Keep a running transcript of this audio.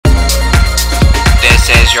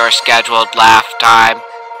is your scheduled laugh time.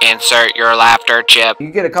 Insert your laughter chip.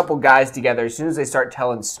 You get a couple guys together, as soon as they start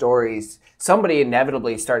telling stories, somebody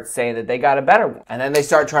inevitably starts saying that they got a better one. And then they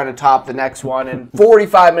start trying to top the next one, and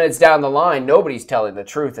 45 minutes down the line, nobody's telling the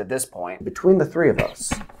truth at this point. Between the three of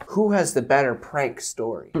us, who has the better prank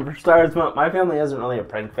story? For starters, my family isn't really a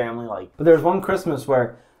prank family. But there's one Christmas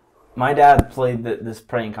where my dad played this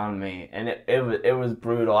prank on me, and it was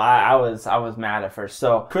brutal. I was mad at first.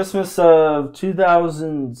 So Christmas of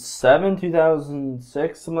 2007,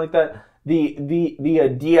 2006, something like that.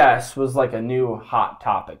 The DS was like a new hot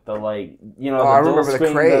topic. The I remember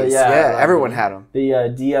the craze. Everyone had them.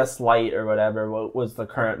 The DS Lite or whatever was the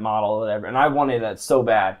current model or whatever, and I wanted that so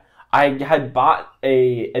bad. I had bought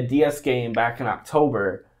a DS game back in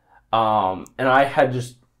October, and I had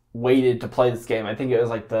just waited to play this game. I think it was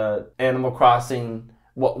like the Animal Crossing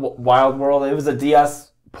Wild World. It was a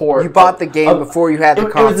DS port. You bought the game before you had the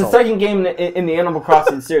console. It was the second game in the Animal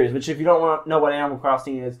Crossing series, which if you don't know what Animal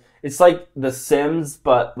Crossing is, it's like The Sims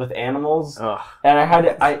but with animals. Ugh.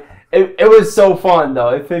 And it was so fun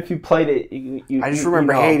though. If you played it, I just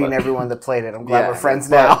remember hating everyone that played it. I'm glad we're friends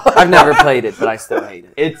now. I've never played it, but I still hate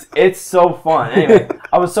it. It's so fun. Anyway,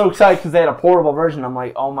 I was so excited because they had a portable version. I'm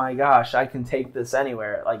like, oh my gosh, I can take this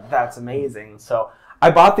anywhere. Like, that's amazing. So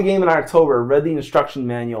I bought the game in October, read the instruction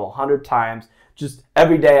manual 100 times. Just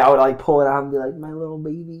every day I would pull it out and be like, my little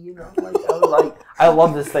baby, I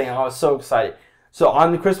love this thing. I was so excited. So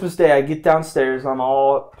on the Christmas day, I get downstairs. I'm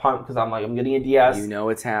all pumped because I'm getting a DS. You know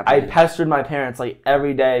it's happening. I pestered my parents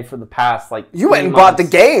every day for the past You went and bought the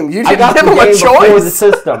game. You didn't give them a choice. Before the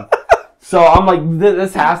system. So I'm like,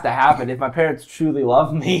 this has to happen. If my parents truly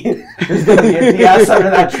love me, there's going to be a DS under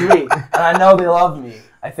that tree, and I know they love me.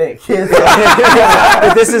 I think. If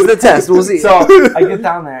this is the test, we'll see. So I get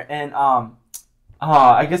down there, and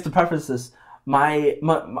I guess to preface this, my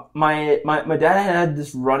dad had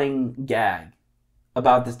this running gag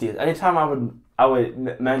about this DS. Anytime I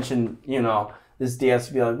would mention, this DS,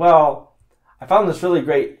 would be like, well, I found this really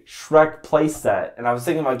great Shrek playset, and I was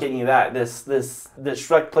thinking about getting you that. This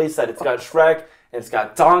Shrek playset. It's got Shrek, and it's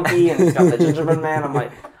got Donkey, and it's got the Gingerbread Man. I'm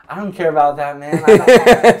like, I don't care about that, man.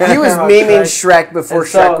 He was memeing Shrek before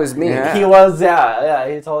Shrek was meme. Yeah. He was, yeah,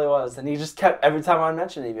 he totally was. And he just kept, every time I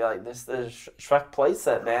mentioned it, he'd be like, this Shrek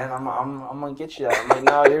playset, man. I'm going to get you that. I'm like,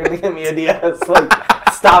 no, you're going to get me a DS.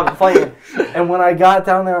 Stop playing. And when I got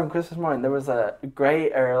down there on Christmas morning, there was a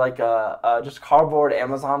gray, just cardboard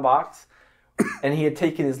Amazon box. And he had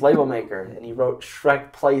taken his label maker, and he wrote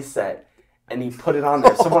Shrek playset, and he put it on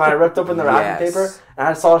there. So when I ripped open the wrapping paper, and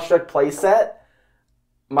I saw Shrek playset,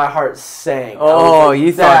 my heart sank. Oh,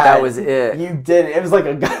 you thought that was it. You didn't. It was like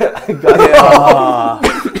a gun.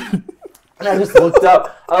 And I just looked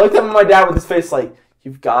up. I looked up at my dad with his face like,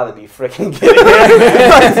 you've got to be freaking kidding me.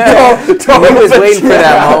 He was waiting for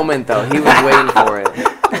that moment, though. He was waiting for it.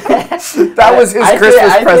 That was his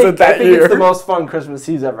Christmas present that year. I think it's the most fun Christmas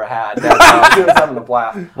he's ever had. He was having a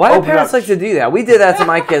blast. Why do parents like to do that? We did that to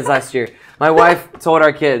my kids last year. My wife told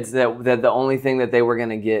our kids that the only thing that they were going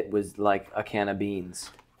to get was a can of beans.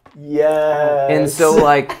 Yes. And so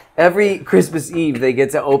every Christmas Eve they get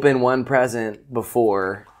to open one present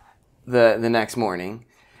before the next morning.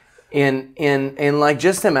 And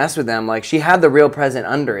just to mess with them, she had the real present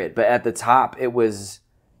under it, but at the top it was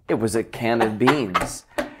a can of beans.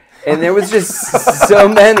 And there was just so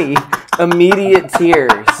many immediate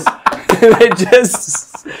tears.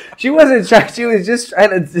 She wasn't trying, she was just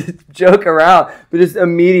trying to joke around, but just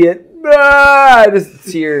immediate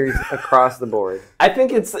just tears across the board. I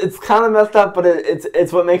think it's kind of messed up, but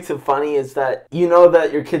it's what makes it funny is that you know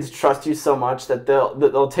that your kids trust you so much that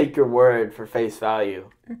they'll take your word for face value.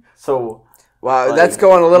 So wow, that's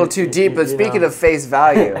going a little too deep. But speaking of face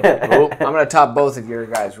value, I'm going to top both of your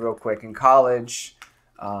guys real quick. In college,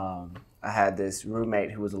 I had this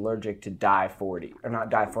roommate who was allergic to blue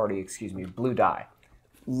dye.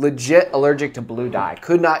 Legit allergic to blue dye.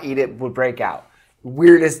 Could not eat it, would break out.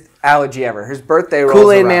 Weirdest allergy ever. His birthday rolls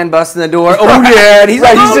Kool-Aid around. Man busting the door. Oh yeah, and he's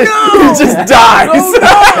like, he just dies.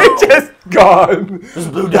 Just gone. There's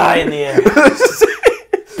blue dye in the air.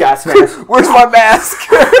 Gas mask. Where's my mask?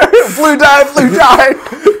 Blue dye.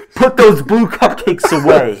 Put those blue cupcakes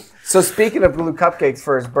away. So speaking of blue cupcakes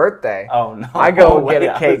for his birthday, oh no, I go and get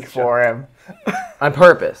a cake for him. On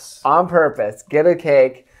purpose. On purpose. Get a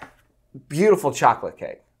cake. Beautiful chocolate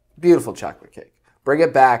cake. Bring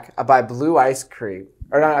it back. I buy blue ice cream.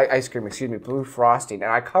 Or not ice cream, excuse me, blue frosting.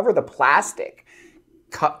 And I cover the plastic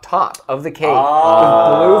top of the cake with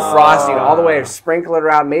blue frosting all the way. Sprinkle it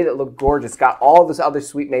around. Made it look gorgeous. Got all this other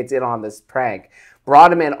sweetmates in on this prank.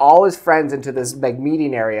 brought him in, all his friends into this like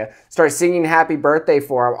meeting area, started singing happy birthday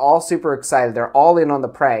for him, all super excited. They're all in on the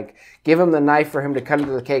prank. Give him the knife for him to cut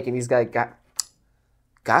into the cake, and he's like,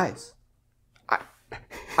 guys,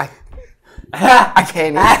 I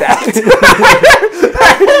can't eat that.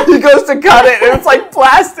 He goes to cut it, and it's like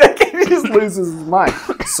plastic, and he just loses his mind.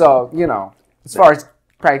 So, you know, as far as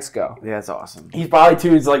pranks go. Yeah, that's awesome. He's probably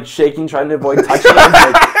too. He's like shaking, trying to avoid touching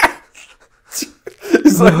it.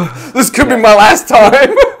 He's like, this could be my last time.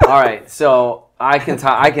 All right, so I can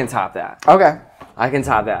top that. Okay. I can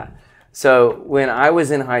top that. So when I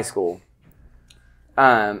was in high school,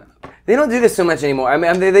 they don't do this so much anymore. I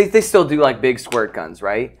mean, they still do like big squirt guns,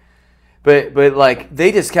 right? But like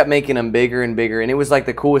they just kept making them bigger and bigger, and it was like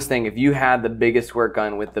the coolest thing. If you had the biggest squirt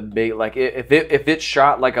gun with the big, like if it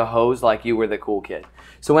shot like a hose, like you were the cool kid.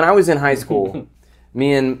 So when I was in high school,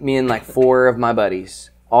 me and like 4 of my buddies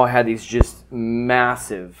all had these just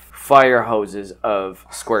massive fire hoses of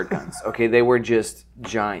squirt guns. Okay, they were just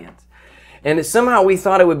giant. And somehow we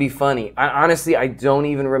thought it would be funny. Honestly, I don't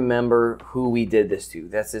even remember who we did this to.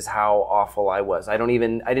 That's just how awful I was. I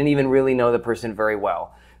didn't even really know the person very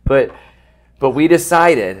well. But we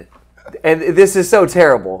decided, and this is so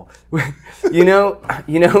terrible. you know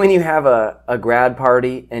when you have a grad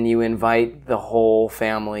party and you invite the whole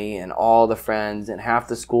family and all the friends and half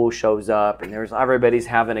the school shows up and everybody's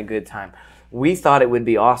having a good time. We thought it would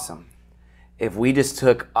be awesome if we just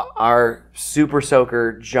took our Super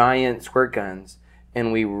Soaker giant squirt guns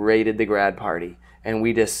and we raided the grad party and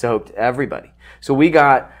we just soaked everybody. So we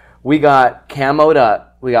got camoed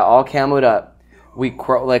up. We got all camoed up. We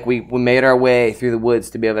made our way through the woods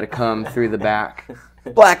to be able to come through the back.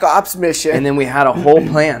 Black Ops mission. And then we had a whole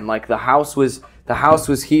plan. Like the house was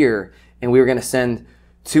here, and we were gonna send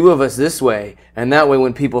 2 of us this way, and that way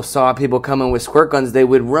when people saw people coming with squirt guns, they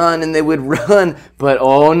would run and they would run. But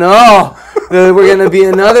oh no, there were gonna be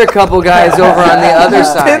another couple guys over on the other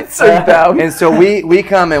side. And so we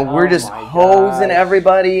come and we're just hosing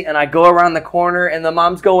everybody, and I go around the corner, and the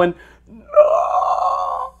mom's going,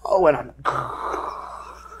 no, and I'm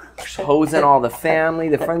hosing all the family,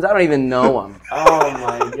 the friends. I don't even know them. Oh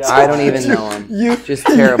my god! I don't even know them. Just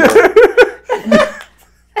terrible.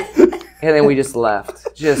 And then we just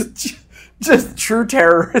left. Just true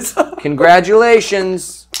terrorism.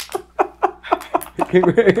 Congratulations.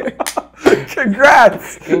 Congrats.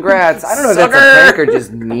 I don't know if that's a prank or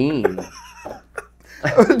just mean.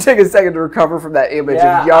 It would take a second to recover from that image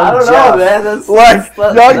Yeah, of young I don't Jeff. know, man. That's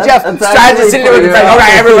young Jeff trying to sit there with the friends. All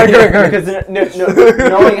right, everyone. Because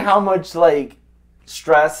knowing how much like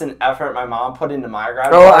stress and effort my mom put into my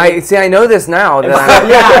grad. Oh, I know this now.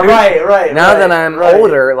 Right. Now that I'm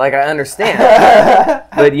older, like I understand.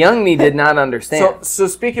 But young me did not understand. So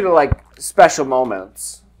speaking of like special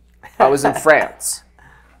moments, I was in France,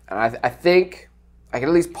 and I think I can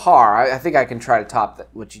at least I think I can try to top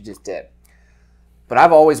what you just did. But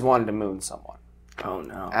I've always wanted to moon someone. Oh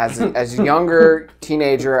no! As a younger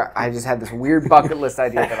teenager, I just had this weird bucket list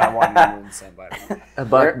idea that I wanted to moon somebody. A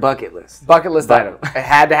bucket list. Bucket list item. It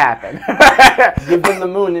had to happen. Give them the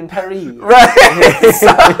moon in Paris. Right.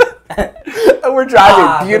 So, we're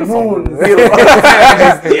driving. Beautiful.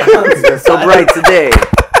 So bright today.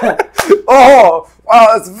 Oh,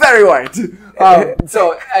 wow, it's very white.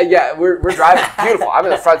 Yeah, we're driving. Beautiful. I'm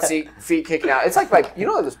in the front seat, feet kicking out. It's like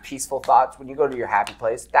those peaceful thoughts when you go to your happy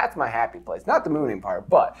place. That's my happy place. Not the mooning part,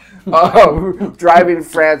 but driving in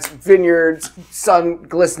France, vineyards, sun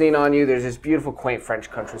glistening on you. There's this beautiful, quaint French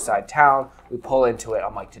countryside town. We pull into it.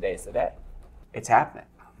 I'm like, today's the day. It's happening.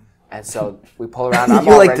 And so we pull around. I'm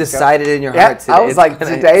you like decided in your heart today. I was like,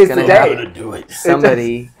 today's the day. I'm gonna do it.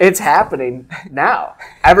 It's happening now.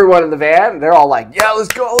 Everyone in the van, they're all like, yeah,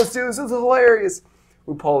 let's go. Let's do this. This is hilarious.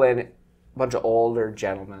 We pull in a bunch of older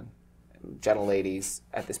gentlemen, gentle ladies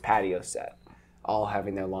at this patio set, all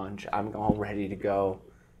having their lunch. I'm all ready to go,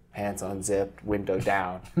 pants unzipped, window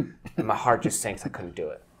down. And my heart just sinks. I couldn't do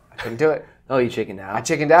it. Oh, you chickened out? I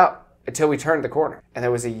chickened out. Until we turned the corner. And there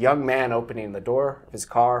was a young man opening the door of his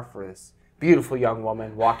car for this beautiful young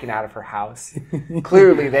woman walking out of her house.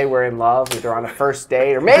 Clearly they were in love, either on a first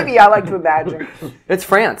date, or maybe, I like to imagine. It's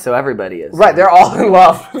France, so everybody is. Right, they're all in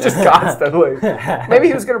love, just constantly. Maybe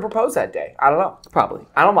he was going to propose that day. I don't know. Probably.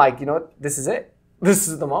 I'm like, you know what? This is it. This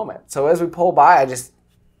is the moment. So as we pull by,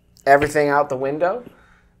 everything out the window.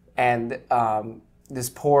 And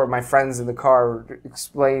my friends in the car were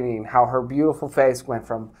explaining how her beautiful face went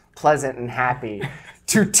from pleasant and happy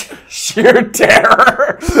to sheer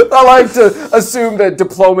terror. I like to assume that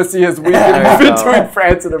diplomacy has weakened between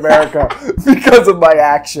France and America because of my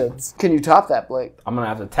actions. Can you top that, Blake? I'm gonna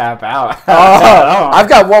have to tap out. I've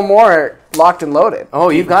got one more locked and loaded. Oh,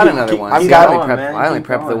 you've got another one. I've See, got I one, only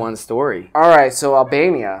prepped the one story. All right, so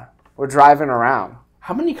Albania. We're driving around.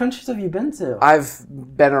 How many countries have you been to? I've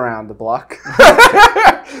been around the block.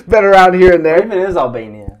 Been around here and Where there. even is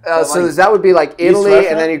Albania? So that would be like Italy, Russia?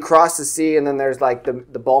 and then you cross the sea, and then there's like the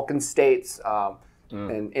Balkan states,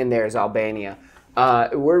 and in there is Albania.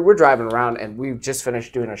 We're driving around, and we just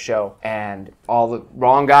finished doing a show, and all the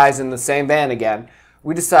wrong guys in the same van again.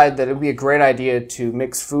 We decided that it would be a great idea to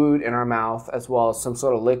mix food in our mouth as well as some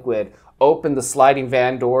sort of liquid, open the sliding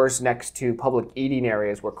van doors next to public eating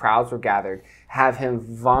areas where crowds were gathered, have him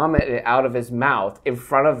vomit it out of his mouth in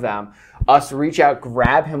front of them, us reach out,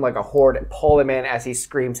 grab him like a horde, and pull him in as he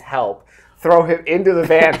screams help, throw him into the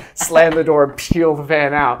van, slam the door, and peel the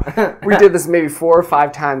van out. We did this maybe 4 or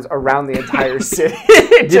 5 times around the entire city.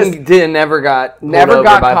 Never got pulled Never over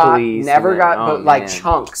got by caught, police. never got, Oh, but like man.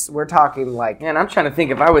 chunks. We're talking like... Man, I'm trying to think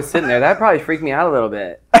if I was sitting there, that'd probably freak me out a little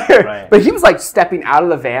bit. Right. But he was like stepping out of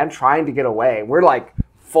the van trying to get away. We're like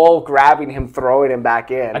full grabbing him, throwing him back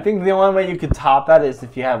in. I think the only way you could top that is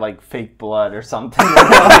if you have like fake blood or something.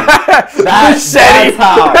 That's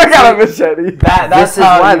how. I got a machete. That's This is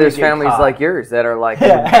how why you there's get families caught. like yours that are like,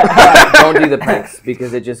 don't do the pranks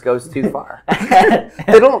because it just goes too far.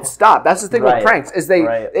 They don't stop. That's the thing Right. with pranks is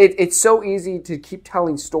Right. it's so easy to keep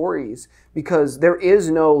telling stories because there is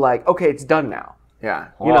no like, okay, it's done now. Yeah.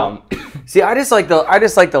 You know, See, I just like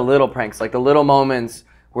the little pranks, like the little moments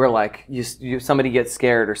where like somebody gets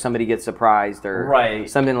scared or somebody gets surprised or Right.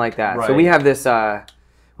 something like that. So Right. we have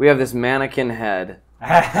this mannequin head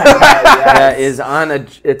that is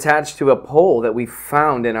attached to a pole that we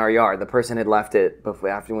found in our yard. The person had left it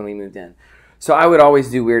after when we moved in. So I would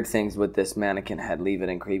always do weird things with this mannequin head, leave it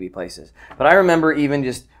in creepy places. But I remember even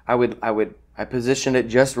just I positioned it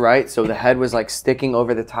just right so the head was like sticking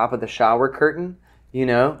over the top of the shower curtain, you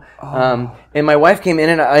know. And my wife came in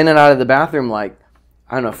and out of the bathroom like,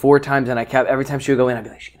 I don't know, 4 times, and I kept, every time she would go in, I'd be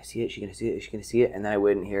like, she's gonna see it, she's gonna see it, she's gonna see it, and then I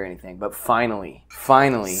wouldn't hear anything. But finally,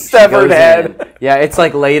 she Severed goes head. in. Yeah, it's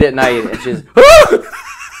like late at night, and she's,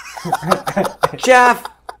 Jeff,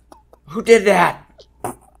 who did that?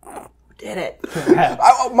 Who did it?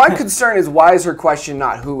 My concern is why is her question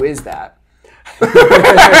not who is that?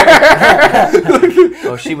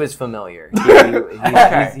 Oh, she was familiar.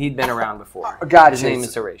 He'd been around before. Gotcha. His name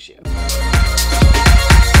is Horatio.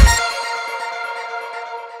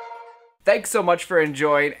 Thanks so much for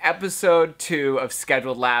enjoying episode 2 of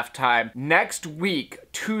Scheduled Laugh Time. Next week,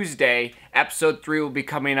 Tuesday, episode 3 will be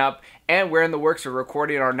coming up, and we're in the works of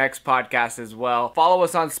recording our next podcast as well. Follow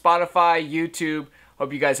us on Spotify, YouTube.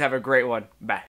 Hope you guys have a great one. Bye.